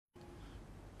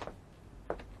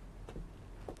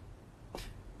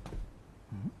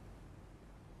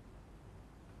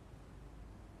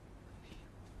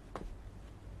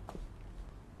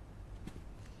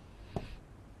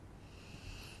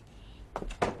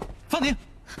放停！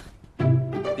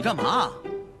你干嘛？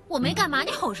我没干嘛，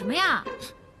你吼什么呀？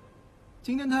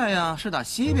今天太阳是打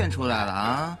西边出来了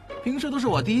啊！平时都是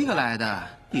我第一个来的，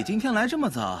你今天来这么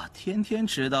早，天天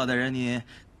迟到的人，你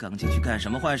刚进去干什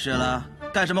么坏事了？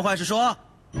干什么坏事说？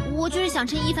我就是想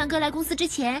趁一凡哥来公司之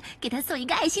前，给他送一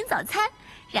个爱心早餐，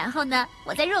然后呢，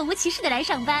我再若无其事的来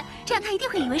上班，这样他一定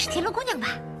会以为是田螺姑娘吧？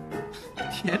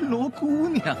田螺姑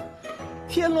娘，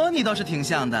田螺你倒是挺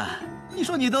像的。你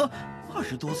说你都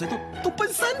20多岁，都奔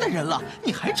3的人了，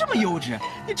你还这么幼稚，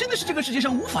你真的是这个世界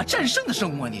上无法战胜的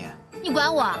生物啊你！你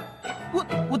管我？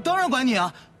我当然管你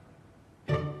啊！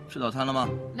吃早餐了吗？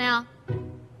没有。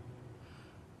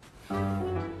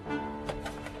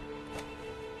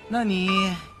那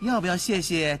你要不要谢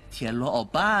谢田螺欧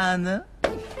巴呢？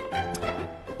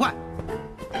喂，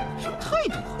什么态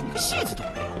度啊，一个谢字都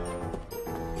没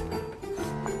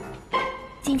有。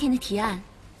今天的提案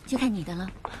就看你的了。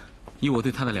以我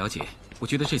对他的了解，我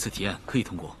觉得这次提案可以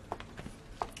通过。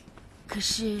可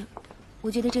是，我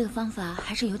觉得这个方法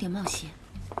还是有点冒险。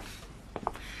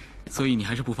所以你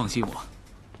还是不放心我？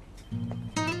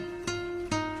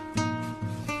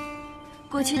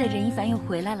过去的任一凡又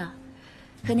回来了，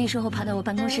和那时候跑到我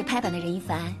办公室拍板的任一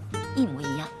凡一模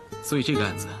一样。所以这个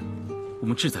案子，我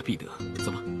们志在必得，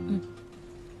走吧。嗯。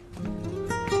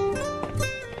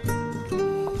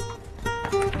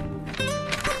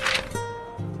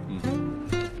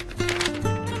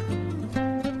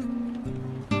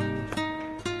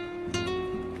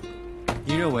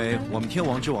您认为我们天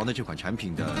王之王的这款产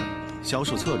品的销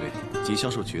售策略及销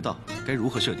售渠道该如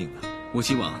何设定呢？我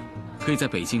希望可以在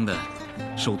北京的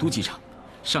首都机场、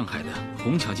上海的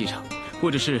虹桥机场，或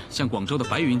者是像广州的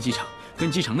白云机场，跟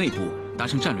机场内部达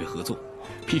成战略合作，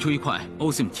批出一块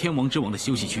OSIM 天王之王的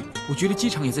休息区。我觉得机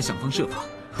场也在想方设法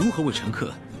如何为乘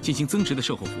客进行增值的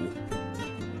售后服务。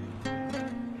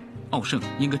奥盛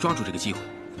应该抓住这个机会，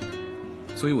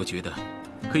所以我觉得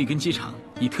可以跟机场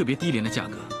以特别低廉的价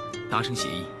格达成协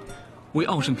议，为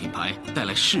奥盛品牌带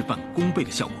来事半功倍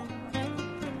的效果。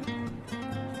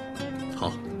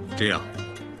好，这样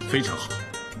非常好。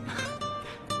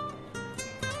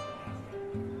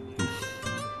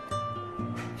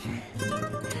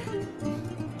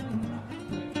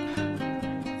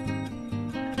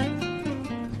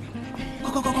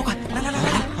快，来！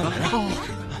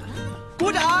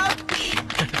鼓掌！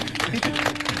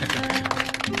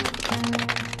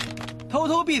偷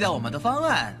偷毙掉我们的方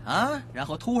案啊，然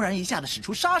后突然一下子使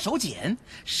出杀手锏，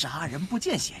杀人不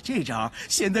见血这招，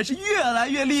现在是越来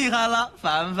越厉害了。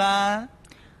凡凡，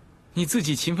你自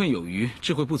己勤奋有余，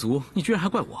智慧不足，你居然还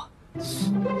怪我？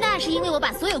那是因为我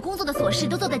把所有工作的琐事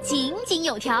都做得井井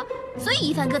有条，所以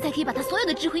一凡哥才可以把他所有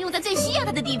的智慧用在最需要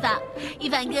他的地方。一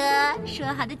凡哥，说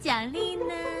好的奖励呢？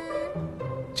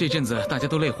这阵子大家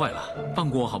都累坏了，放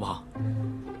过我好不好？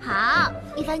好，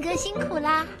一凡哥辛苦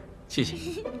啦。谢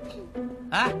谢。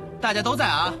哎，大家都在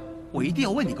啊，我一定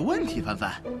要问你个问题，凡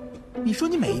凡，你说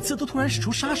你每一次都突然使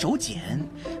出杀手锏，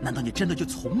难道你真的就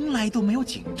从来都没有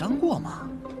紧张过吗？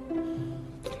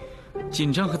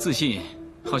紧张和自信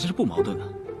好像是不矛盾的。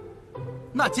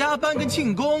那加班跟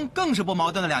庆功更是不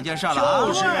矛盾的2件事了啊！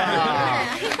就是啊。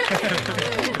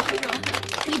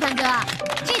一凡哥，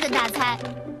这顿大餐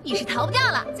你是逃不掉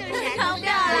了，就是逃不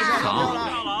掉了。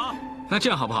好，那这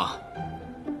样好不好？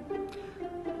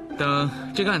等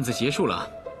这个案子结束了，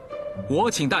我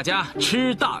请大家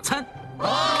吃大餐。好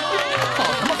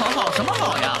什么好什么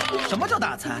好呀？什么叫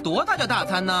大餐？多大叫大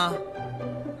餐呢？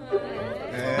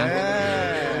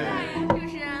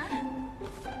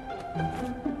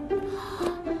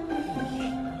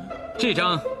这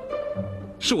张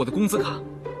是我的工资卡，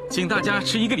请大家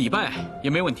吃1个礼拜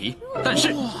也没问题，但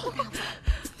是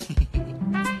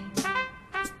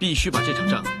必须把这场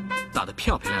仗打得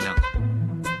漂漂亮亮的。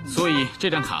所以这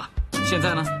张卡现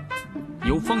在呢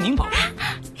由方宁保留。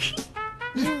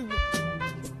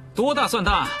多大算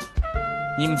大，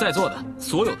你们在座的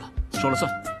所有的说了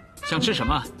算，想吃什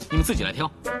么你们自己来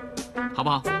挑，好不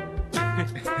好？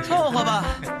凑合吧，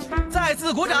再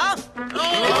次鼓掌。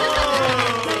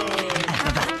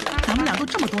凡凡，咱们俩都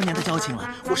这么多年的交情了，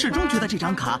我始终觉得这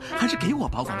张卡还是给我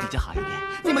保管比较好一点。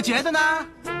你们觉得呢？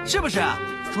是不是？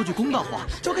说句公道话，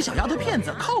交给小丫头片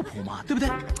子靠谱吗？对不对？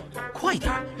快一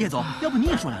点，叶总，要不你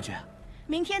也说2句？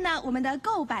明天呢，我们的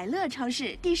购百乐超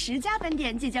市第10家分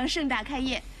店即将盛大开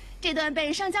业。这段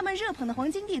被商家们热捧的黄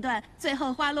金地段，最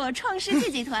后花落创世纪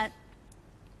集团。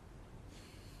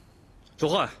说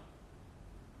话呀！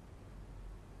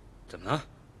怎么了？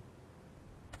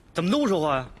怎么都不说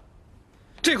话呀？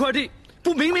这块地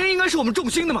不明明应该是我们众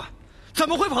星的吗？怎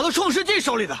么会跑到创世纪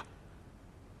手里的？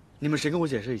你们谁跟我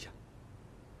解释一下？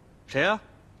谁呀？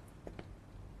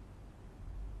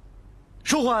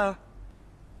说话呀！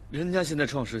人家现在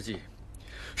创世纪，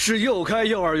是又开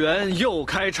幼儿园又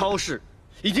开超市，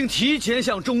已经提前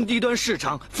向中低端市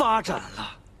场发展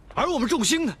了。而我们众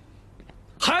星呢，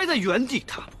还在原地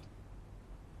踏步。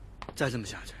再这么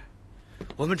下去，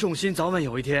我们众星早晚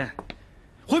有一天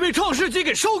会被创世纪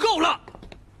给收购了。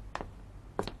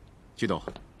季董，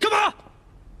干嘛？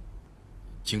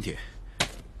请帖，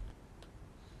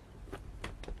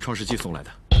创世纪送来的。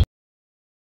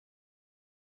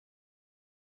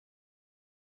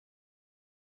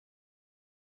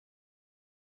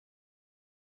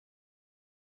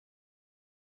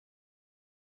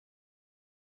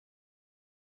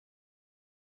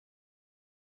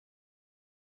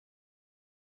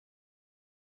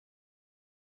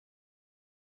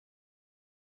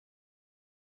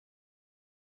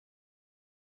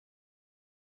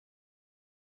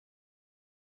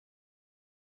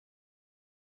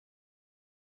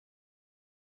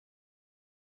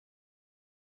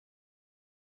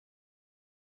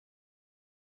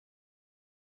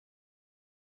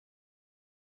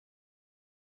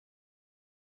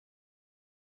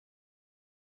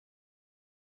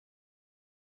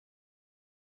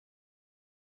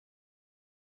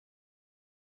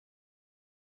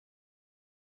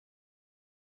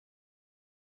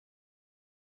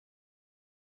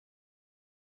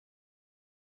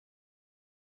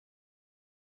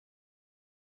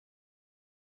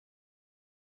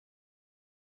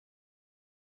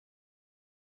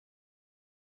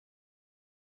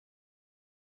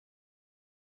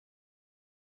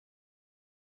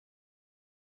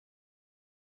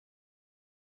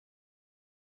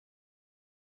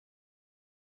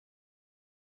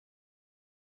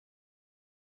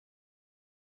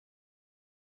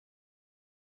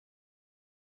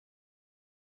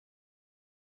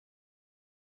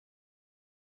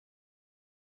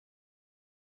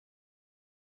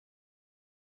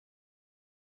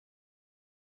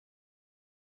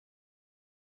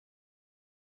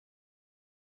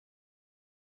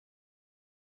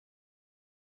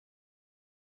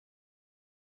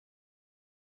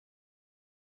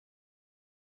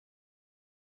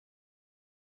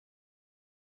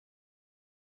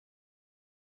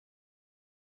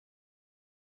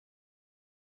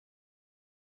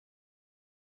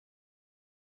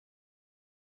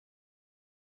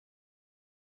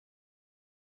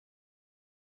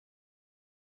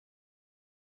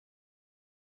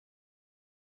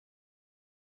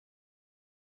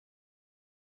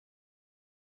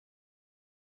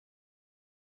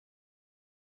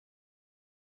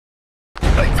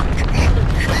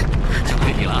小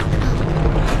飞你了啊！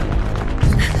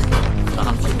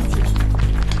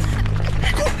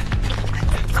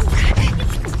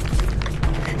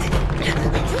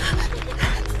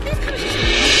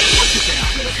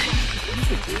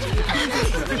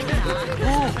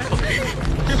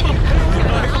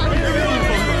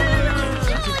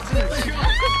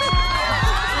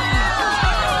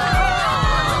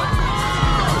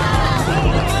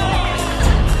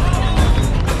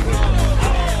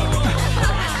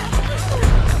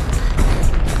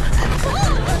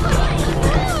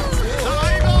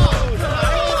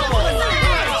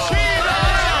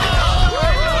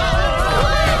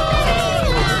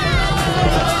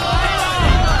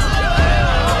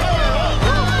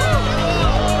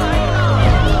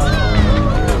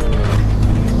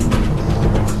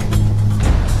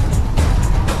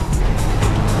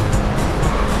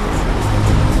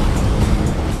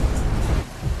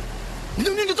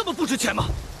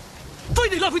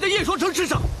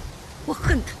我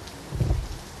恨他。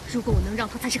如果我能让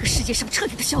他在这个世界上彻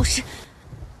底的消失，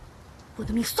我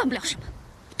的命算不了什么。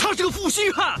他是个负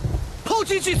心汉，抛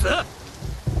妻弃子。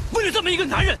为了这么一个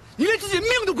男人，你连自己的命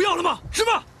都不要了吗？是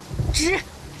吧？值，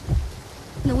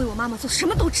能为我妈妈做什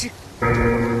么都值。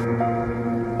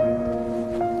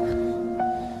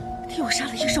替我杀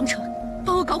了叶双城，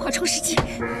帮我搞垮创世纪。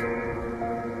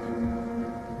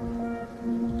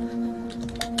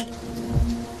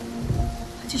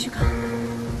继续干，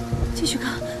继续干，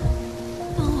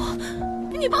帮我，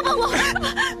你帮帮我！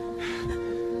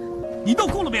你闹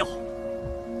够了没有？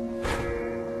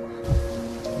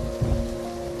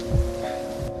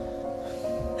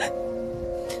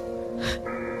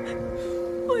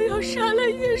我要杀了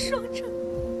叶双城，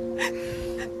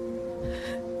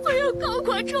我要搞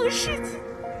垮创世纪，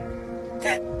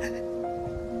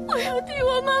我要替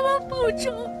我妈妈报仇。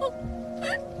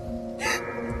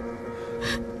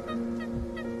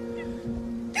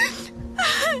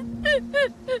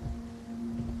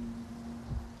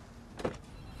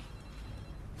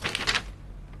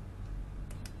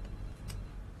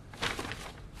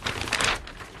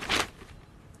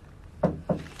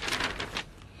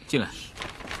进来。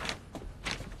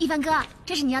一凡哥，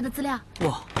这是你要的资料。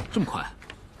哇，这么快！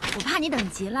我怕你等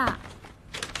急了。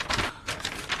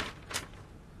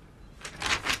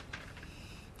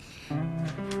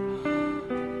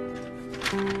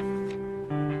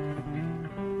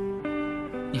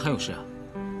你还有事啊？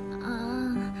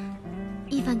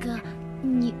一凡哥，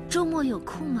你周末有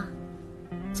空吗？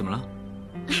怎么了？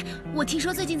我听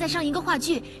说最近在上一个话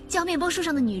剧，叫《面包树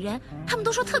上的女人》，他们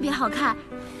都说特别好看，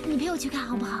你陪我去看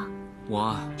好不好？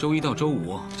我周一到周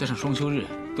五加上双休日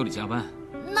都得加班。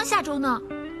那下周呢？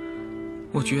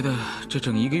我觉得这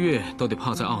整1个月都得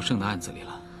泡在奥胜的案子里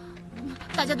了。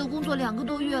大家都工作2个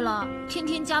多月了，天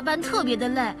天加班，特别的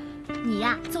累。你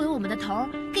呀，作为我们的头儿，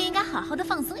更应该好好的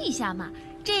放松一下嘛，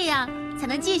这样才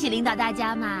能继续领导大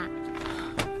家嘛。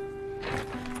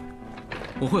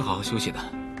我会好好休息的。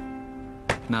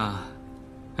那，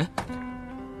哎，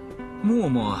默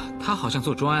默他好像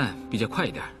做专案比较快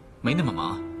一点，没那么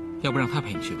忙，要不让他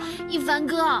陪你去吧？一凡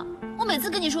哥，我每次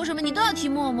跟你说什么，你都要提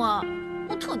默默，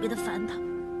我特别的烦他。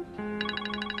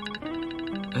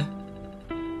哎，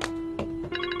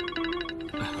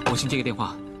我先接个电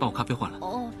话，把我咖啡换了。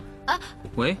哦，啊，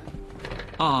喂，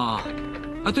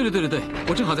对了，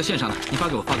我正好在线上呢，你发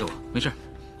给我，没事，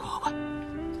挂好吧。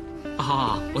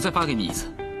好，我再发给你一次。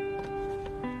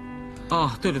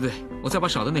对，我再把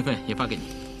少的那份也发给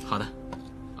你。好的，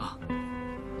好。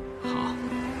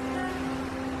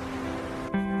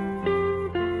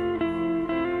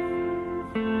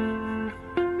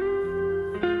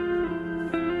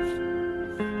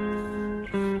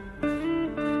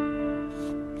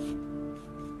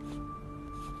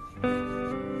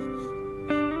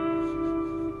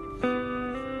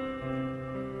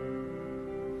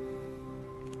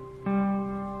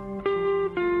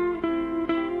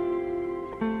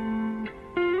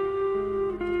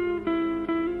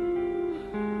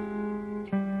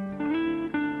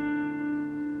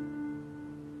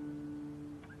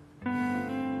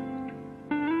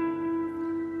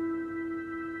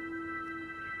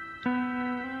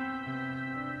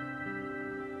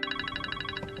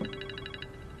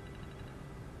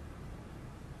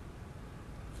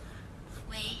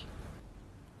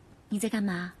你在干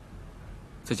嘛？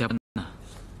在加班呢。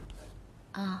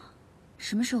啊，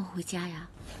什么时候回家呀？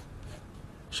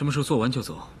什么时候做完就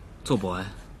走，做不完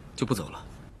就不走了。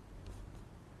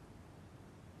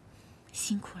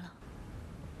辛苦了。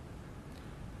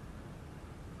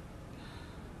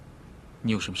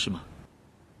你有什么事吗？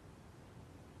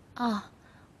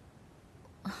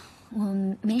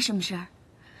我没什么事儿。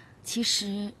其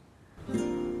实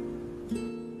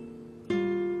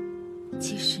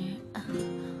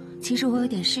我有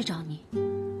点事找你。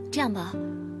这样吧，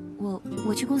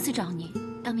我去公司找你，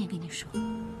当面跟你说。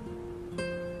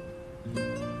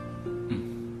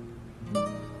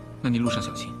那你路上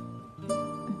小心。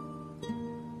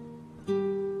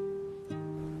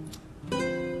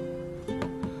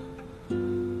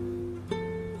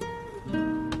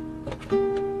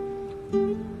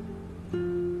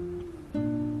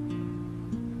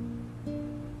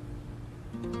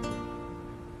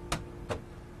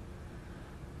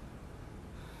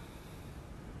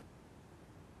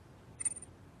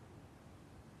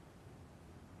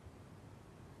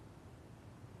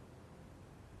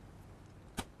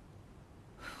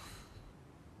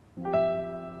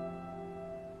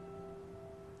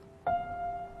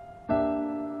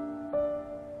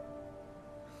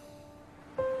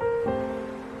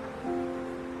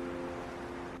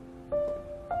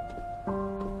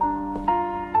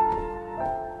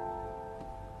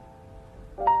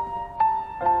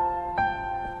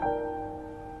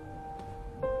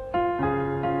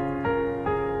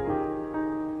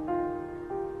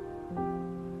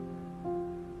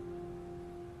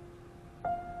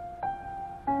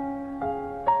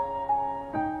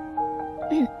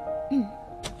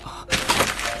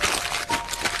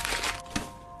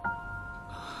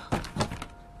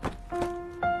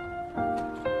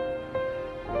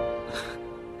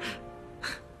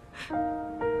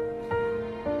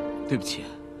对不起，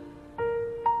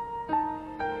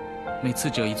每次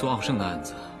只要一做奥胜的案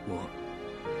子，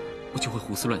我就会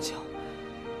胡思乱想。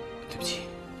对不起。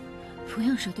不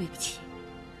用说对不起，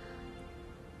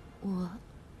我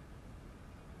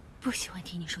不喜欢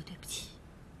听你说对不起。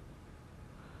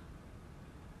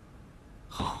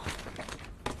好，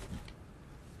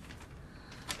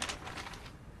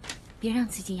别让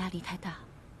自己压力太大，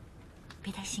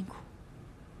别太辛苦。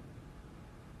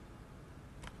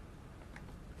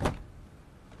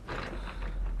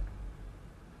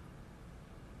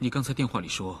你刚才电话里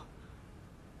说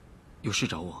有事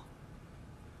找我。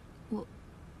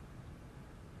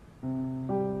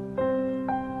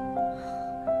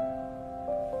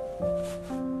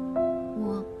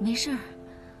没事儿，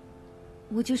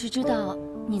我就是知道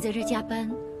你在这加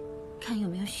班，看有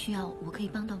没有需要我可以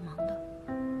帮到忙的。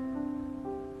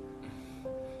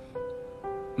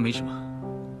没什么。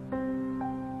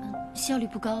效率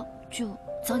不高，就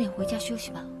早点回家休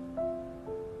息吧。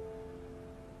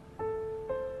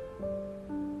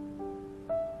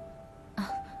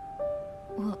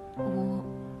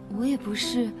我也不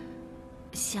是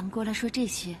想过来说这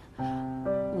些，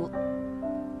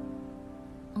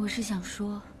我是想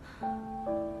说，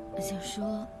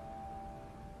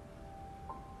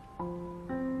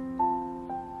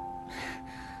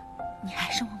你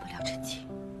还是忘不了陈奇。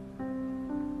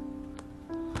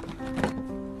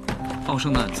奥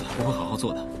生的案子我会好好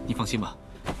做的，你放心吧。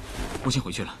我先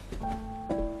回去了。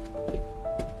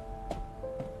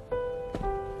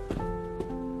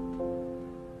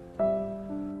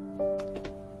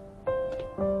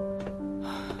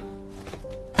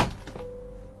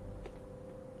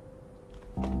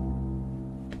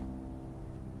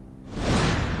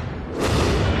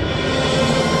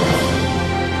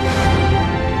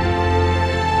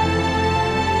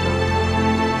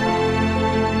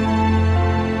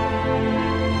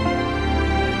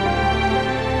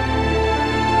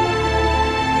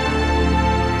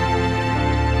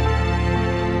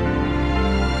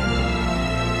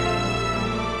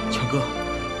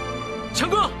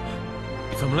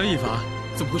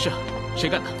是谁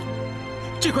干的？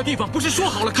这块地方不是说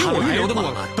好了给我预留的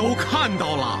吗？都看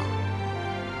到了。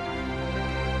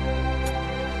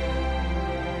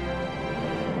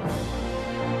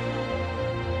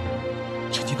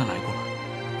陈清他来过了。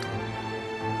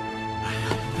哎呀，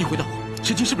你回答我，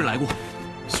陈清是不是来过？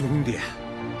兄弟，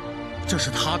这是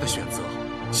他的选择。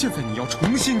现在你要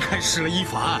重新开始了，一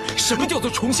凡。什么叫做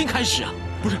重新开始啊？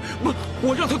不，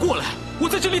我让他过来，我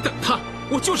在这里等他，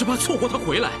我就是怕错过他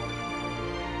回来。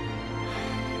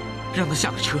让他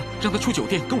下个车，让他出酒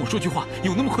店跟我说句话，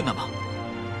有那么困难吗？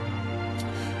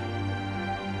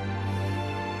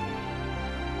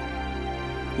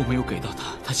我没有给到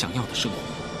他想要的生活，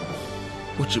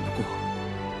我只不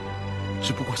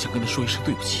过想跟他说一声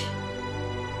对不起，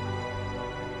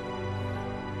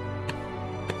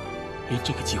连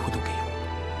这个机会都给我。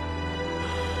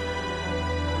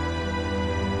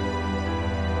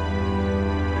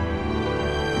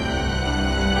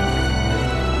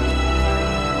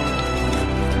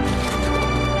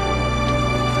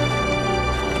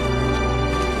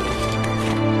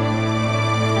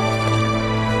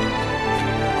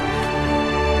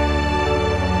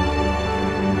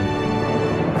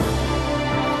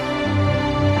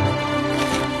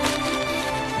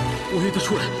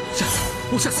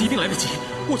下次一定来得及，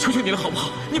我求求你了，好不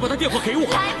好？你把他电话给我。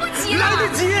来不及了，来得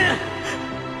及。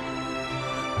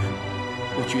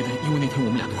我觉得，因为那天我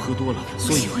们俩都喝多了，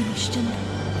所以喜欢你是真的。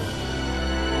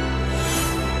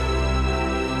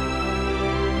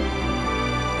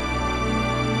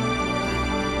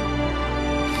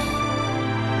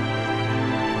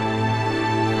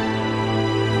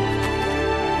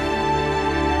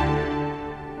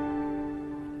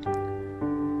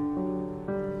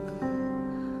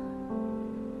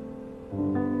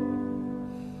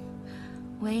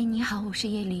喂，你好，我是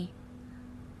叶离。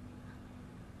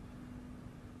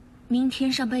明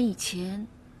天上班以前，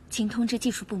请通知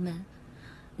技术部门，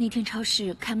那天超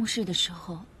市开幕式的时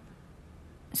候，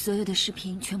所有的视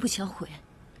频全部销毁，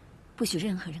不许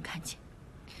任何人看见，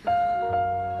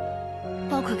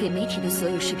包括给媒体的所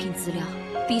有视频资料，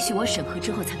必须我审核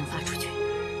之后才能发出去。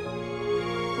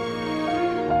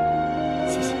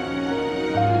谢谢。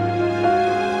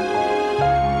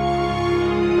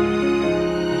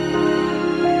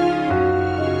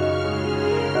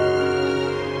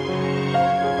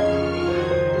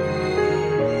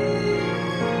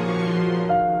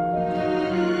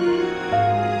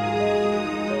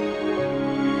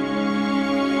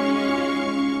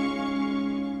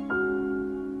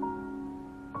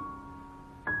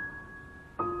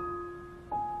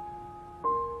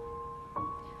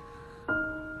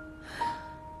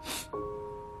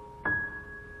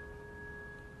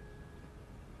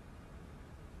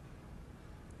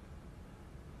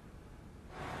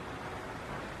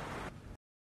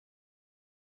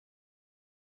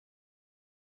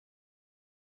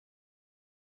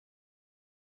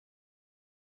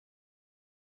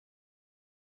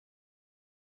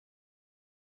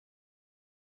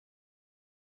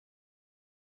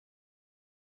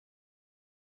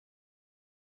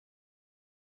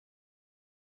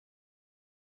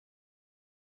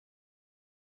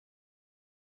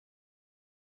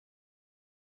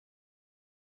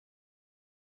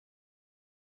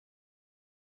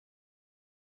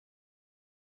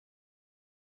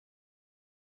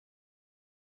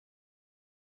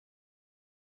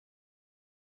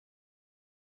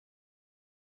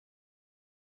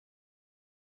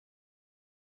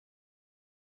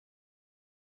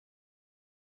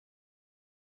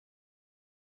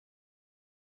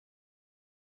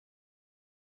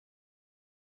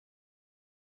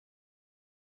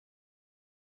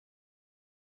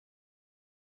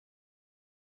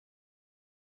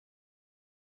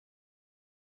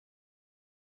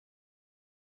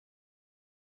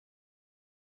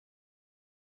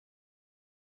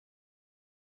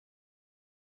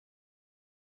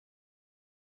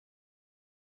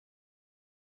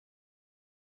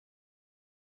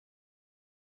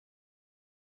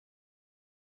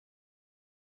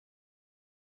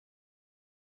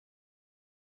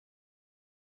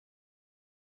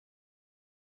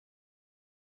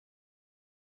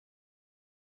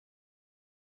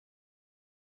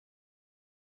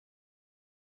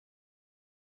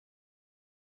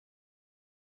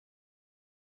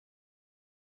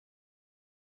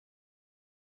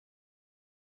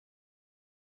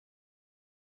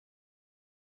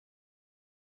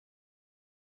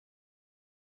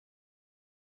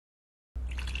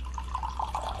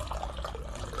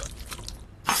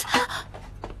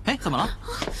哎，怎么了？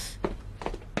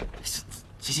行，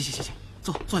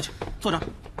坐下去，坐这儿，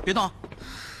别动。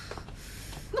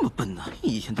那么笨呢，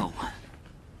一天到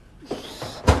晚。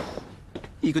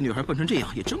一个女孩笨成这样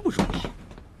也真不容易。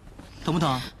疼不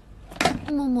疼？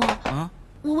默默啊，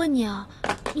我问你啊，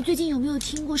你最近有没有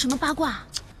听过什么八卦？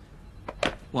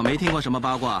我没听过什么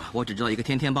八卦，我只知道一个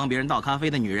天天帮别人倒咖啡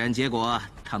的女人，结果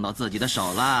烫到自己的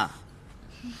手了。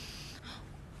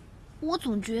我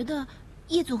总觉得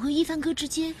叶总和一帆哥之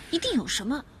间一定有什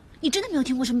么。你真的没有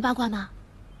听过什么八卦吗？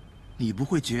你不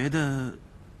会觉得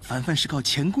凡凡是靠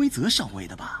潜规则上位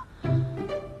的吧？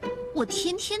我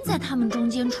天天在他们中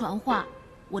间传话，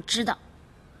我知道，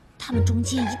他们中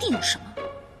间一定有什么。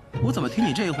我怎么听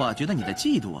你这话觉得你在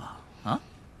嫉妒啊？啊？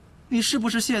你是不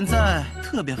是现在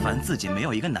特别烦自己没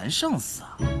有一个男上司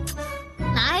啊？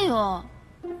哪有？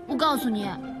我告诉你，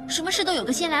什么事都有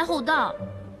个先来后到。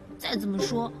再怎么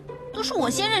说，都是我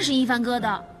先认识一帆哥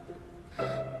的。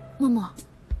默默，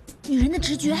女人的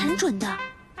直觉很准的，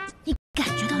你感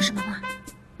觉到什么吗？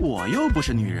我又不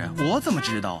是女人，我怎么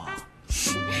知道啊？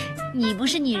你不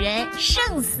是女人，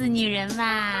胜似女人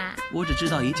嘛。我只知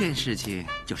道一件事情，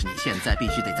就是你现在必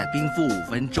须得再冰敷5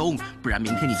分钟，不然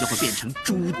明天你就会变成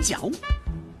猪脚。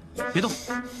别动！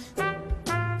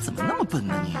怎么那么笨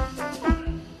呢你？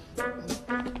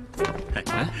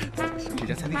哎，这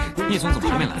家餐厅叶总怎么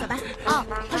还没来？走吧。哦，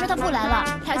他说他不来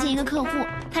了，他要见一个客户，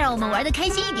他让我们玩得开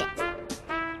心一点。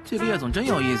这个叶总真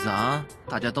有意思啊！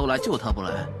大家都来，就他不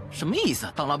来，什么意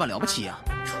思？当老板了不起啊？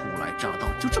初来乍到，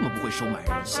就这么不会收买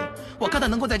人心？我看他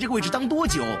能够在这个位置当多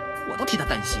久，我都替他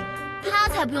担心。他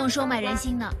才不用收买人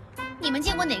心呢！你们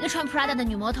见过哪个穿 Prada 的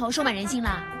女魔头收买人心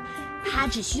啦？他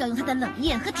只需要用他的冷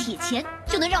艳和铁钳，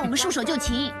就能让我们束手就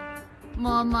擒。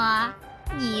嬷嬷，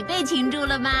你被擒住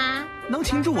了吗？能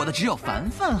擒住我的只有凡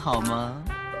凡，好吗？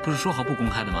不是说好不公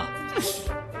开的吗？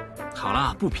好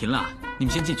了，不贫了，你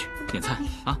们先进去点菜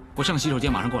啊！我上个洗手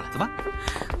间，马上过来，走吧。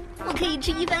我可以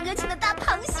吃一帆哥请的大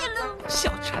螃蟹喽！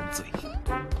小馋嘴。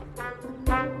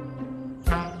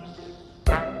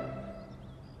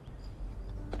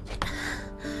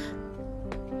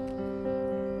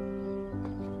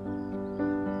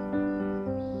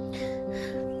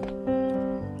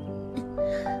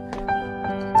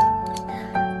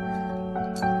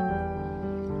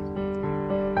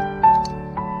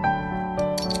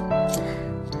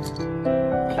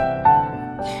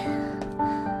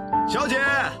小姐，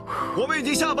我们已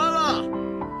经下班了，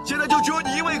现在就只有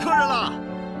你一位客人了。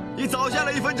你早下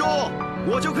来1分钟，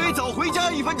我就可以早回家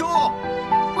1分钟。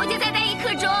我就再待1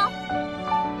刻钟。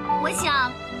我想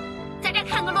在这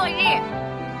看个落日。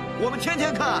我们天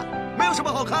天看，没有什么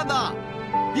好看的。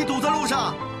你堵在路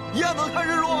上，一样能看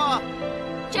日落啊。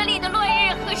这里的落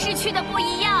日和市区的不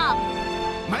一样。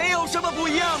没有什么不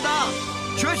一样的，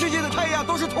全世界的太阳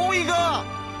都是同一个。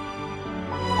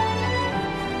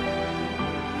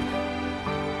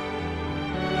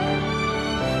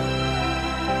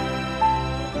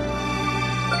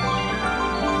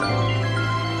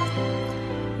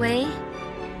喂，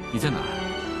你在哪儿？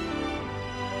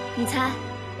你猜？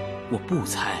我不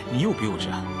猜，你又不幼稚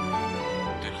啊！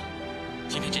对了，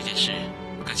今天这件事，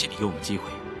感谢你给我们机会，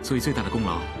所以最大的功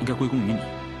劳应该归功于你。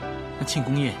那庆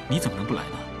功宴你怎么能不来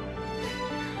呢？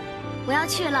我要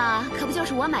去了，可不就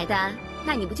是我买单，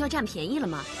那你不就占便宜了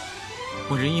吗？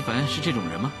我任一凡是这种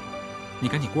人吗？你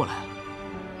赶紧过来。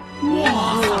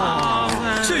哇，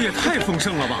这也太丰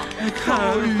盛了吧！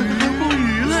鲍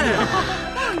鱼嘞！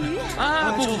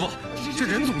啊，不，这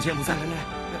任总监不在，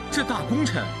这大功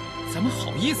臣，咱们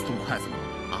好意思动筷子吗？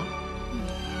啊？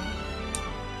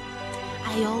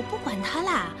哎呦，不管他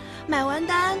啦，买完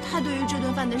单，他对于这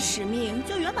顿饭的使命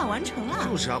就圆满完成了。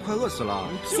就是啊，快饿死了。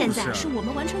现在是我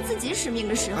们完成自己使命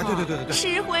的时候。对，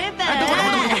吃回本。等会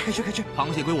儿，快去。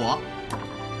螃蟹归我。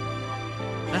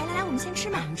来，我们先吃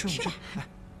嘛，吃吧。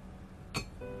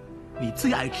你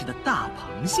最爱吃的大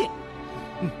螃蟹。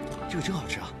这个真好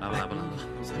吃啊！来吧。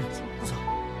走。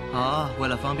好，为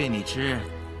了方便你吃，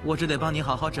我只得帮你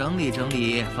好好整理整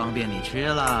理，方便你吃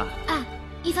了。哎，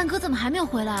一帆哥怎么还没有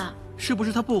回来啊？是不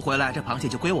是他不回来，这螃蟹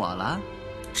就归我了？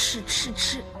吃，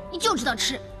你就知道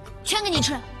吃，全给你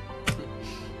吃。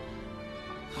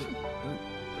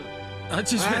啊，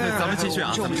继续，咱们继续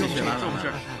啊，咱们继续。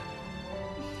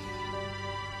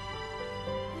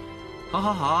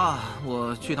好，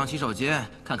我去趟洗手间，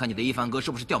看看你的一帆哥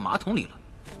是不是掉马桶里了。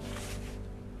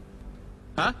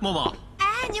哎，默默，哎，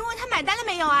你问他买单了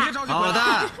没有啊？别着急。好的。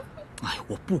哎，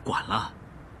我不管了，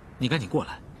你赶紧过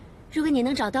来。如果你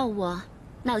能找到我，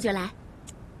那我就来。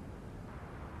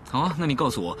好啊，那你告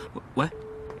诉我，喂。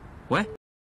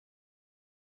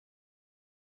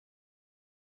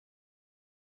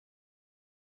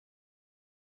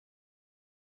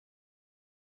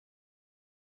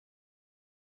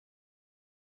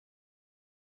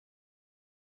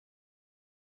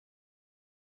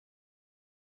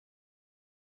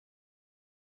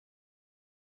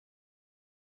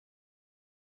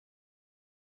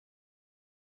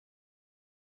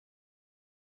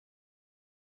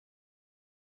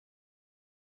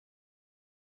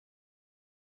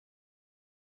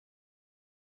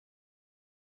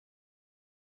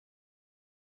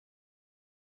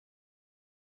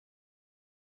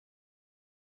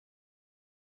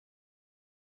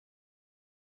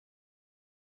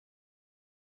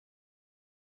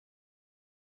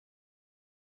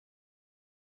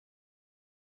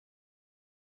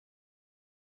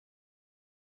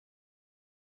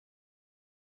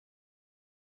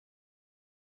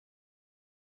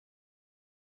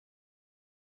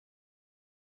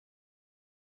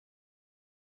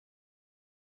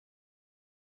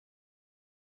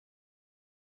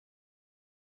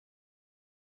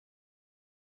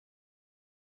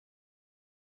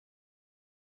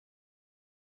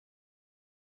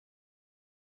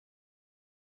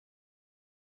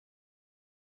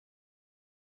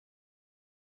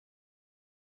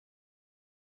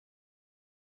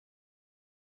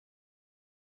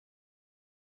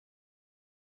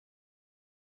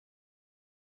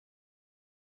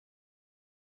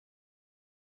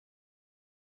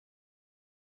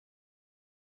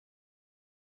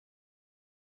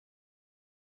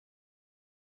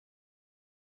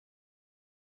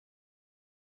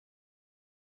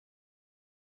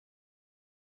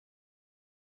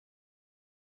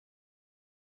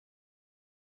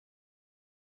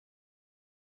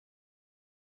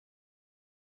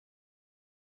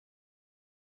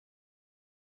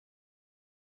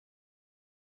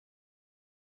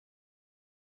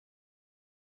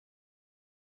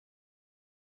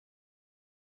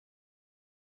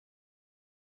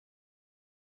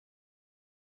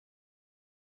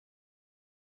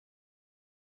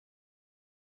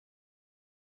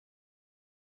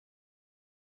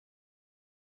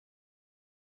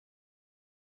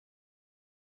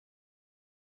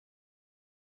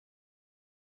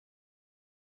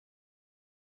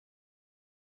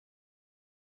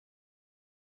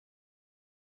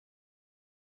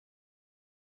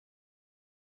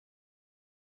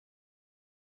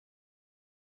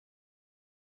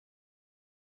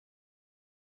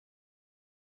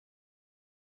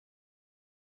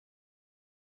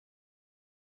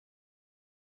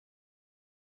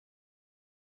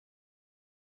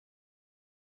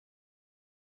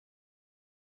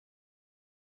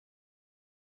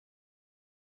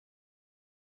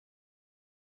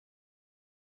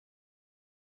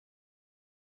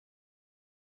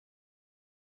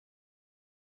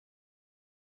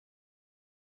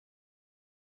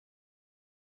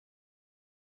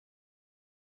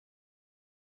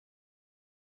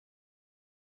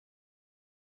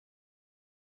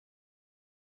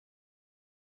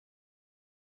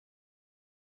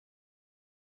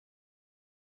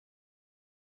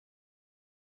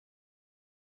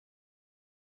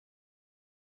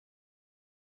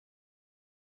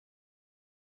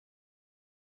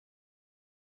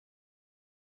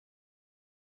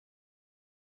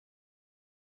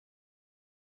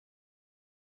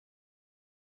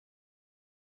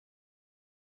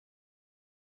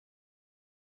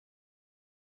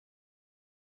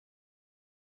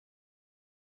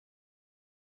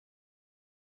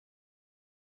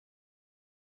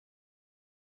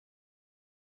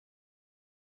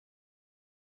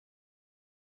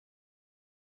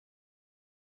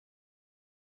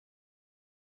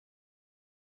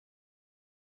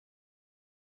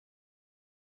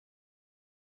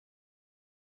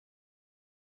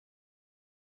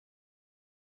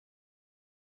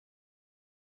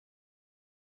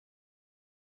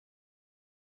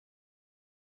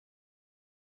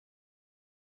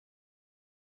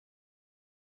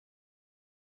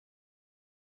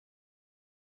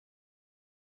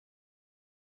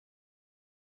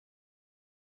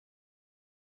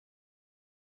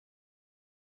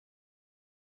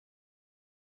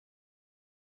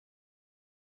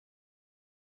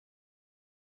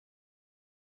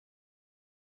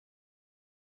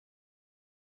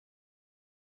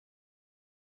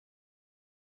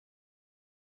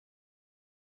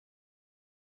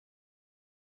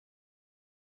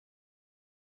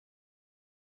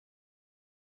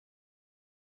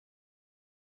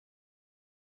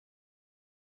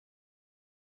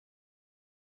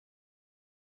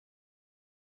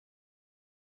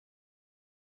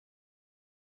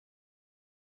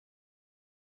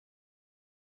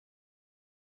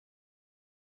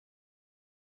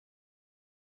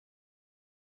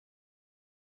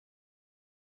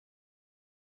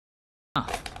啊，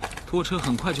拖车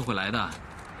很快就会来的，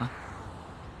啊，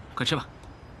快吃吧。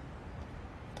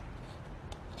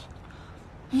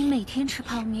你每天吃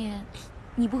泡面，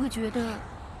你不会觉得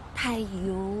太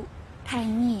油、太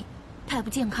腻、太不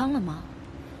健康了吗？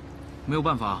没有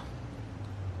办法，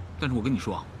但是我跟你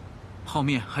说，泡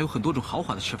面还有很多种豪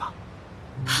华的吃法。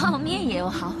泡面也有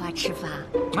豪华吃法？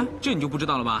啊，这你就不知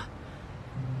道了吧？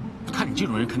看你这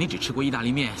种人，肯定只吃过意大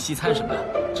利面、西餐什么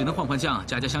的，只能换换酱，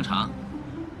加加香肠。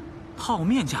泡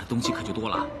面加的东西可就多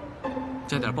了，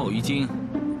加点鲍鱼精、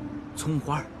葱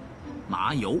花、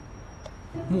麻油、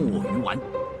墨鱼丸、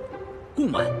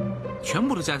贡丸，全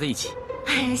部都加在一起。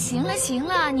哎，行了行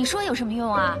了，你说有什么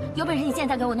用啊？有本事你现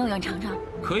在给我弄一碗尝尝。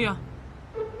可以啊。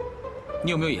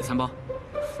你有没有野餐包？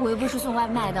我又不是送外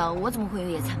卖的，我怎么会有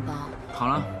野餐包？好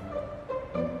了，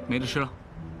没得吃了，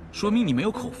说明你没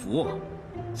有口福。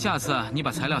下次你把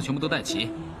材料全部都带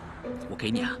齐，我给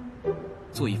你啊，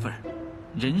做一份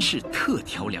人氏特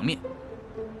调凉面。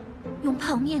用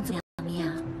泡面做凉面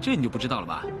啊？这你就不知道了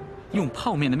吧？用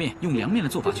泡面的面，用凉面的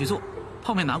做法去做。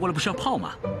泡面拿过来不是要泡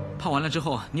吗？泡完了之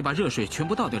后，你把热水全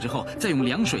部倒掉之后，再用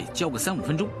凉水浇个3、5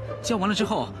分钟，浇完了之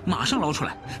后马上捞出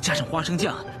来，加上花生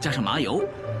酱，加上麻油，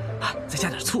啊，再加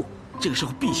点醋。这个时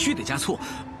候必须得加醋。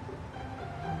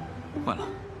坏了，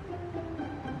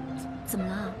怎么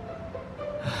了？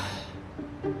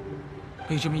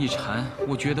被这么一馋，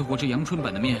我觉得我这阳春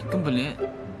版的面根本连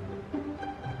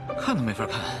看都没法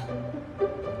看。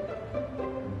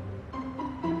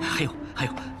还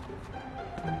有，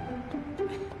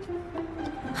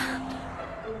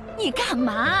你干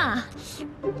嘛？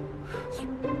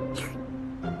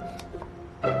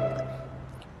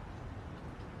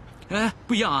哎，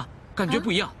不一样啊，感觉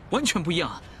不一样，完全不一样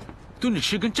啊！蹲着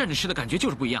吃跟站着吃的感觉就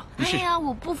是不一样。你试试。哎呀，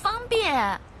我不方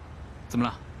便。怎么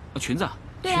了？裙子啊？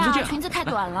对啊，裙子这样，裙子太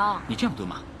短了。你这样蹲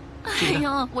嘛？哎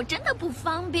呦，我真的不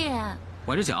方便。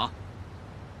崴着脚。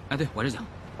哎，对，崴着脚。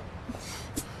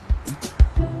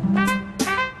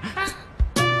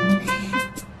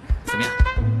怎么样？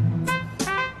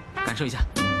感受一下，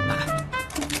拿开。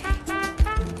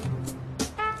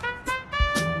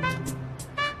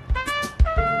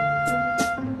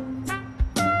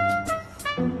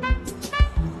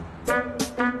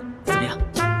怎么样？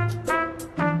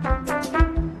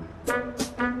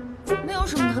没有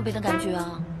什么特别的感觉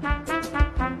啊。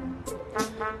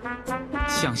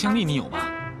想象力你有吗？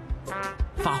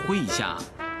发挥一下，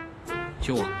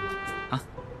学我，啊！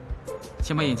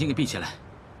先把眼睛给闭起来，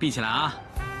闭起来啊！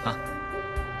啊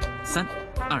，3、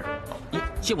2、1，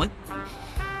接吻。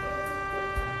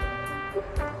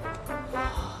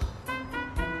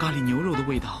咖喱牛肉的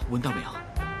味道，闻到没有？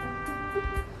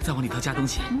再往里头加东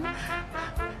西，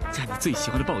加你最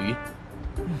喜欢的鲍鱼。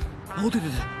哦，对，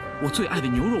我最爱的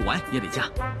牛肉丸也得加。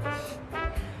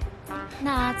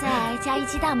那再加一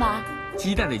鸡蛋吧。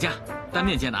鸡蛋得加，单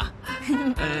面煎的啊。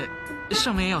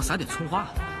上面要撒点葱花。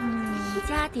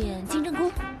加点金针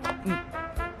菇。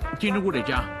金针菇得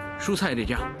加，蔬菜也得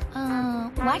加。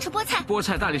我爱吃菠菜。菠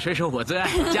菜大力水手我最爱，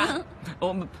加。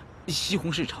西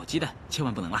红柿炒鸡蛋千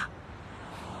万不能辣。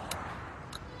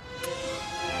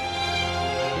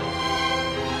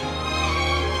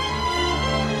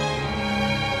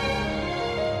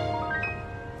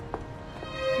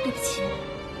对不起，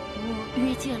我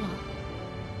越界了，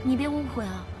你别误会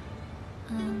啊。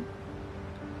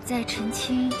在陈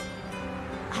青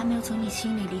还没有从你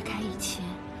心里离开以前，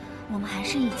我们还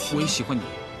是一起。我也喜欢你。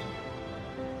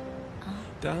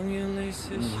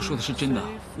我说的是真的，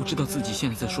我知道自己现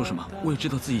在在说什么，我也知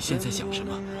道自己现在想什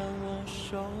么。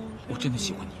我真的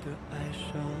喜欢你。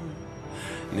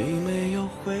你没有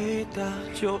回答，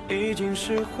就已经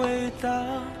是回答，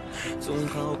总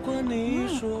好过你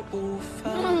说无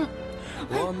法。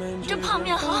这泡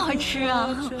面好好吃啊！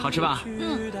好吃吧？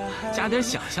加点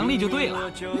想象力就对了。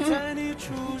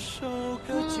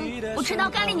我吃到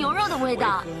咖喱牛肉的味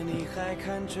道。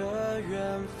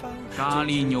咖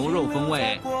喱牛肉风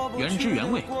味，原汁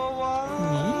原味。你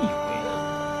以为？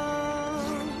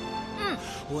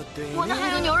我的还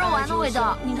有牛肉丸的味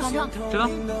道，你尝尝。知道。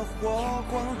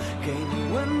给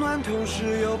你温暖，同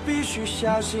时又必须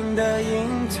小心的隐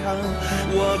藏。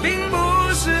我并不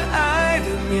是爱的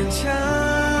勉强，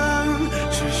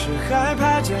只是害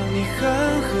怕将你狠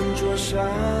狠灼伤。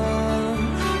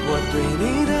我对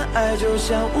你的爱就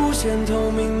像无限透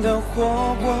明的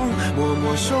火光，默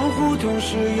默守护，同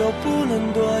时又不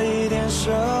能多一点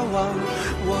奢望。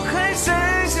我还剩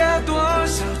下多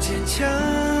少坚强，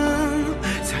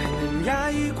才能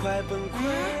压抑快崩溃？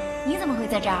你怎么会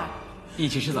在这儿？一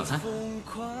起吃早餐。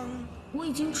我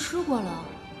已经吃过了。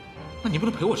那你不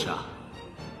能陪我吃啊？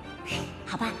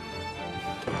好吧。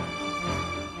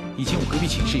以前我隔壁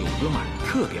寝室有个哥们儿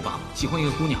特别棒，喜欢一个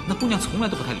姑娘，那姑娘从来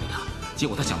都不太理他。结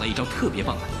果他想到一招特别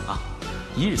棒的啊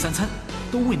，1日3餐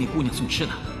都为那姑娘送吃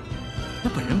的。那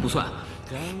本人不算，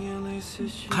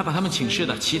还把他们寝室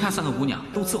的其他3个姑娘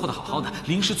都伺候得好好的，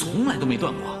零食从来都没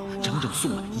断过，整整送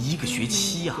了1个学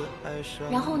期呀。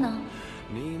然后呢？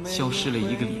消失了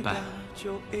1个礼拜。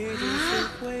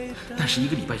但是1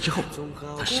个礼拜之后，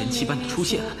他神奇般的出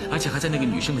现了，而且还在那个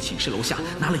女生的寝室楼下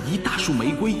拿了一大束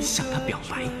玫瑰向她表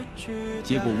白，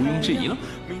结果毋庸置疑了。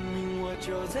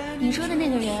你说的那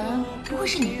个人不会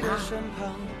是你吧？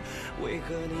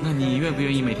那你愿不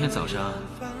愿意每天早上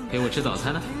给我吃早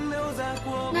餐呢？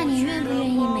那你愿不愿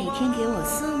意每天给我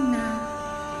送呢？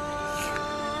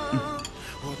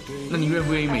那你愿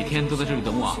不愿意每天都在这里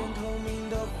等我？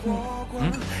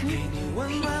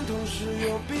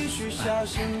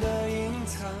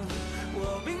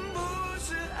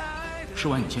吃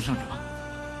完你先上去吧。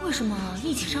为什么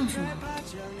一起上去吗？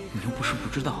你又不是不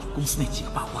知道，公司那几个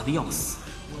八卦的要死，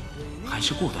还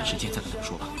是过段时间再跟他们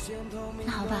说吧。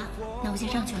那好吧，那我先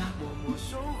上去了。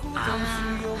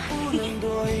你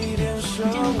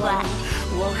真乖。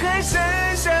我还剩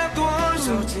下多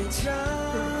少坚强，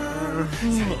才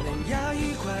能压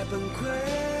抑快崩溃？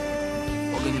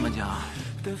我跟你们讲，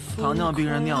糖尿病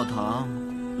人尿糖，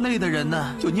累的人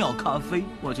呢就尿咖啡。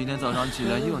我今天早上起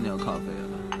来又尿咖啡了。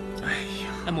哎呀，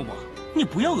哎，默默，你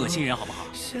不要恶心人好不好？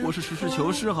我是实事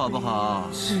求是好不好？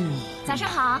早上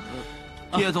好，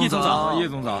叶总早，叶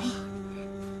总早。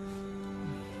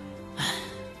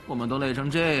我们都累成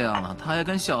这样了，她还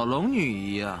跟小龙女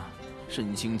一样，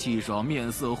神清气爽，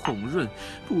面色红润，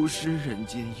不食人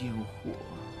间烟火。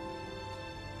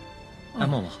哎，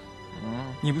默默，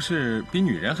你不是比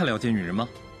女人还了解女人吗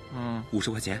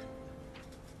？50块钱。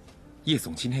叶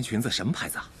总今天裙子什么牌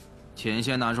子啊？钱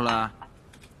先拿出来。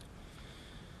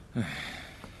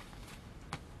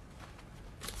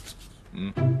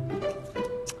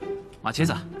马茄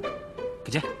子，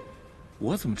给钱。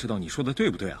我怎么知道你说的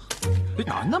对不对啊？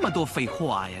哪那么多废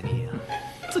话呀你？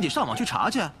自己上网去查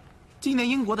去。今年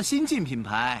英国的新晋品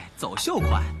牌走秀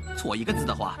款，错1个字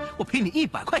的话，我赔你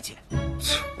100块钱。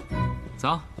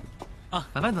早，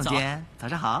凡凡总监，早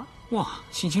上好。哇，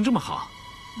心情这么好。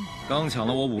刚抢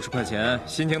了我50块钱，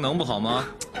心情能不好吗？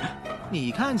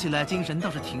你看起来精神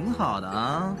倒是挺好的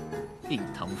啊，印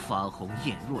堂发红，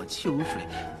眼若秋水，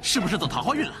是不是走桃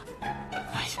花运了？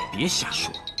哎呀，别瞎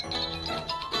说。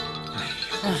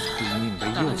催命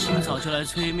的大清早就来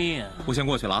催命，我先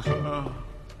过去了啊。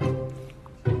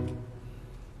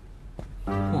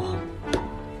哇，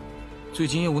最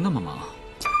近业务那么忙。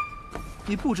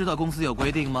你不知道公司有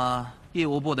规定吗？业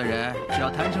务部的人只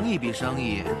要谈成一笔生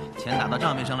意，钱打到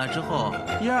账面上来之后，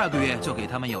第2个月就给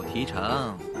他们有提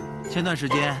成。前段时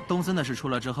间东森的事出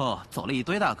了之后，走了一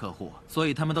堆大客户，所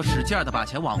以他们都使劲的把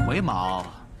钱往回卯。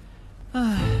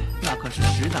唉，那可是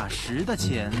实打实的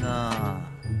钱呢。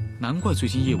难怪最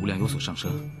近业务量有所上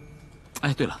升。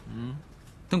哎，对了，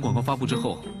等广告发布之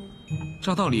后，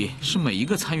照道理是每一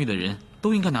个参与的人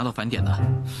都应该拿到返点的。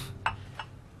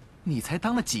你才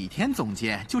当了几天总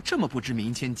监，就这么不知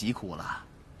民间疾苦了？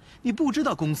你不知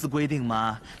道公司规定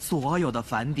吗？所有的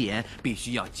返点必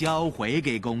须要交回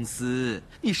给公司。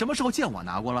你什么时候见我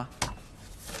拿过了？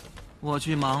我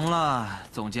去忙了，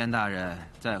总监大人，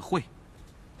再会。